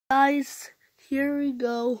Guys, here we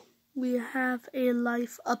go. We have a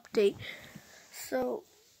life update. So,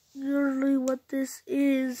 usually what this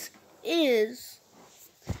is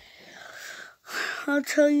I'll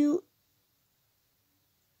tell you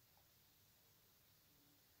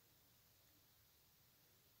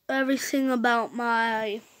everything about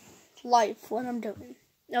my life, what I'm doing.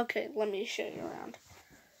 Okay, let me show you around.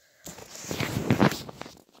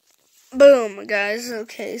 Boom, guys.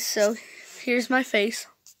 Okay, so here's my face.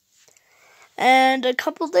 And a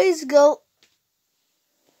couple days ago,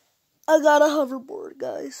 I got a hoverboard,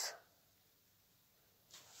 guys.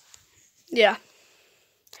 Yeah.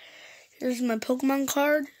 Here's my Pokemon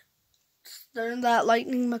card. They're in that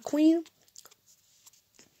Lightning McQueen.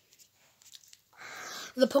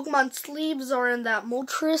 The Pokemon sleeves are in that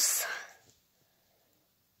Moltres.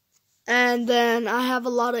 And then I have a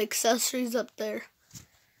lot of accessories up there.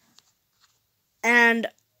 And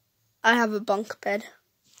I have a bunk bed.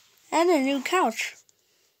 And a new couch.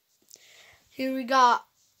 Here we got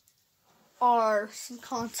some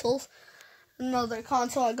consoles. Another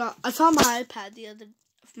console I found my iPad the other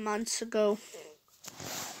months ago.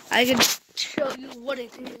 I can show you what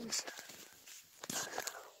it is.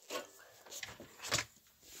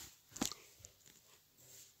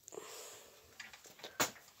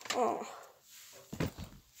 Oh.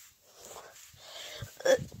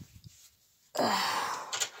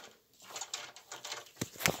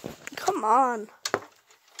 Come on.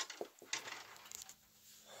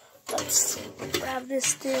 Let's grab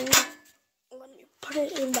this thing. Let me put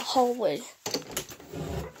it in the hallway.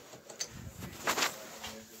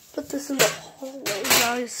 Put this in the hallway,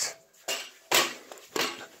 guys.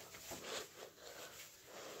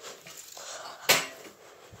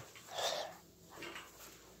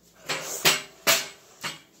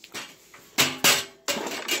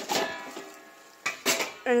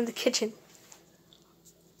 And in the kitchen.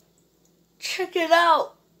 Check it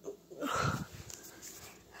out.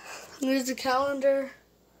 Here's the calendar.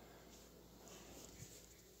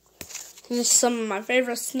 Here's some of my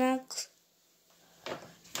favorite snacks.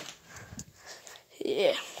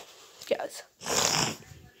 Yeah, guys.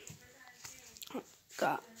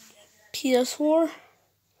 Got PS4. I'm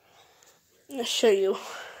gonna show you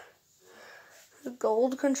the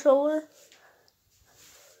gold controller.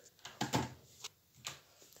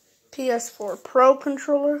 PS4 Pro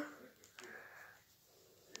controller.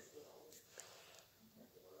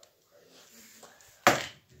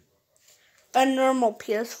 A normal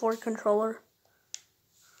PS4 controller.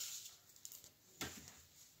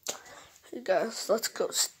 Hey guys, let's go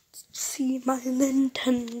see my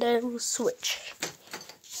Nintendo Switch.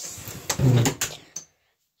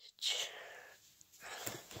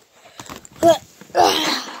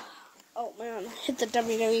 Oh man, hit the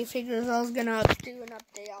WWE figures. I was gonna do an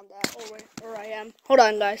update on that, or I am. Hold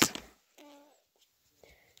on, guys.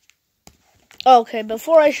 Okay,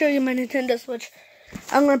 before I show you my Nintendo Switch,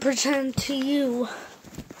 I'm gonna present to you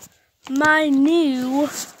my new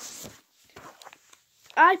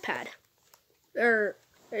iPad.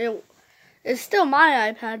 It's still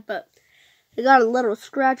my iPad, but it got a little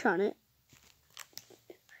scratch on it.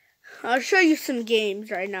 I'll show you some games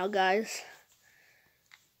right now, guys.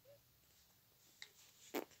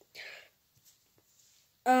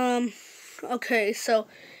 Okay, so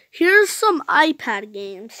here's some iPad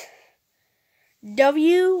games.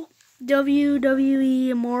 WWE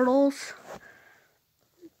Immortals,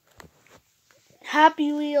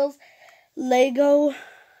 Happy Wheels, Lego,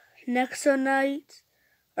 Nexonite,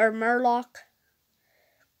 or Murloc,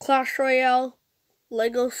 Clash Royale,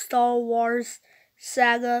 Lego Star Wars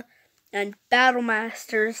Saga, and Battle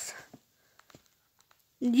Masters.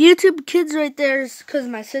 YouTube Kids right there is because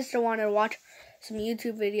my sister wanted to watch some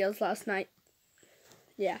YouTube videos last night.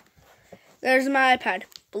 Yeah. There's my iPad.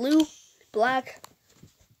 Blue, black,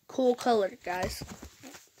 cool color, guys.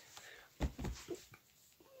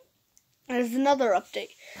 There's another update.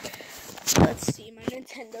 Let's see my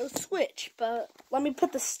Nintendo Switch, but let me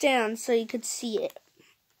put the stand so you could see it.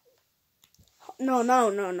 No.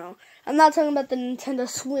 I'm not talking about the Nintendo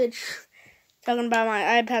Switch. I'm talking about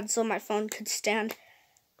my iPad so my phone could stand.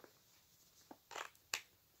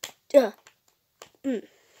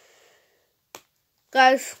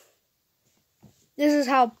 Guys, this is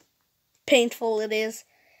how painful it is.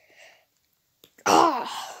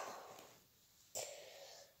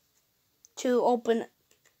 To open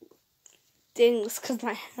things because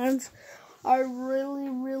my hands are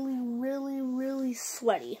really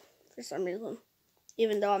sweaty for some reason,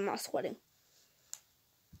 even though I'm not sweating.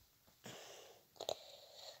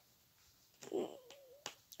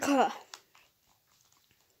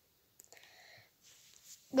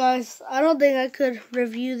 Guys, I don't think I could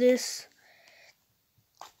review this.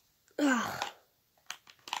 Ugh.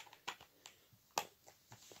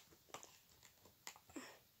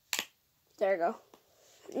 There we go.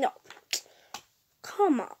 No.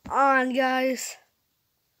 Come on, guys.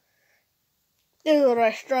 This is what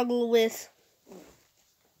I struggle with.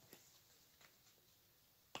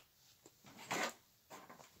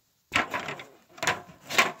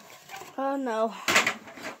 Oh no.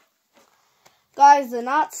 Guys, the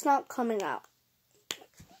knot's not coming out.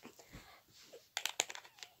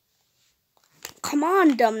 Come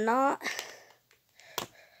on, dumb knot.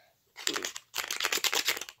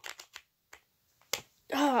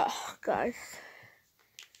 Oh, guys.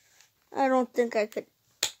 I don't think I could.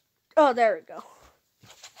 Oh, there we go.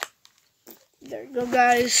 There we go,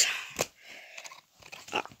 guys.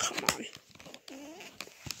 Oh, come on.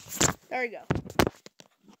 There we go.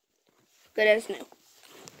 Good as new.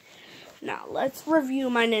 Now, let's review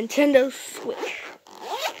my Nintendo Switch.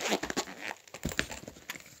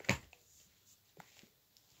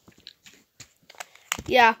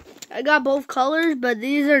 Yeah, I got both colors, but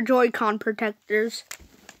these are Joy-Con protectors.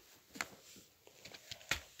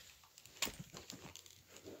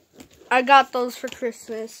 I got those for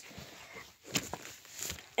Christmas.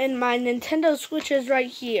 And my Nintendo Switch is right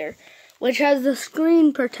here, which has the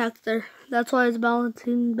screen protector. That's why it's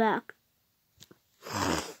balancing back.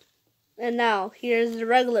 And now, here's the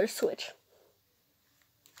regular Switch.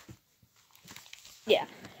 Yeah.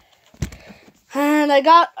 And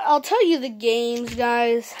I'll tell you the games,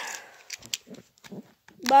 guys.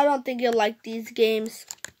 But I don't think you'll like these games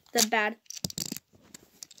that bad.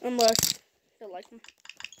 Unless you'll like them.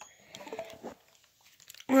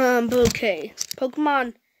 Okay.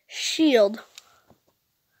 Pokemon Shield.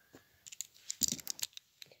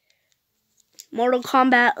 Mortal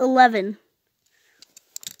Kombat 11.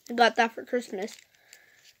 I got that for Christmas.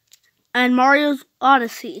 And Mario's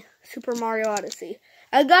Odyssey. Super Mario Odyssey.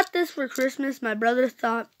 I got this for Christmas. My brother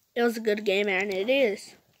thought it was a good game, and it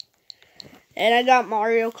is. And I got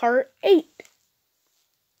Mario Kart 8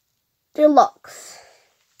 Deluxe.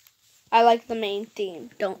 I like the main theme.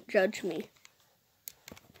 Don't judge me.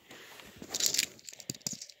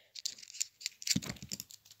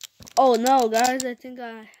 Oh no, guys, I think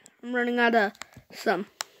I'm running out of some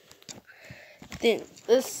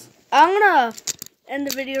things. I'm gonna end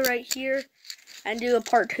the video right here and do a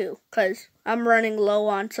part 2 because I'm running low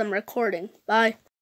on some recording. Bye.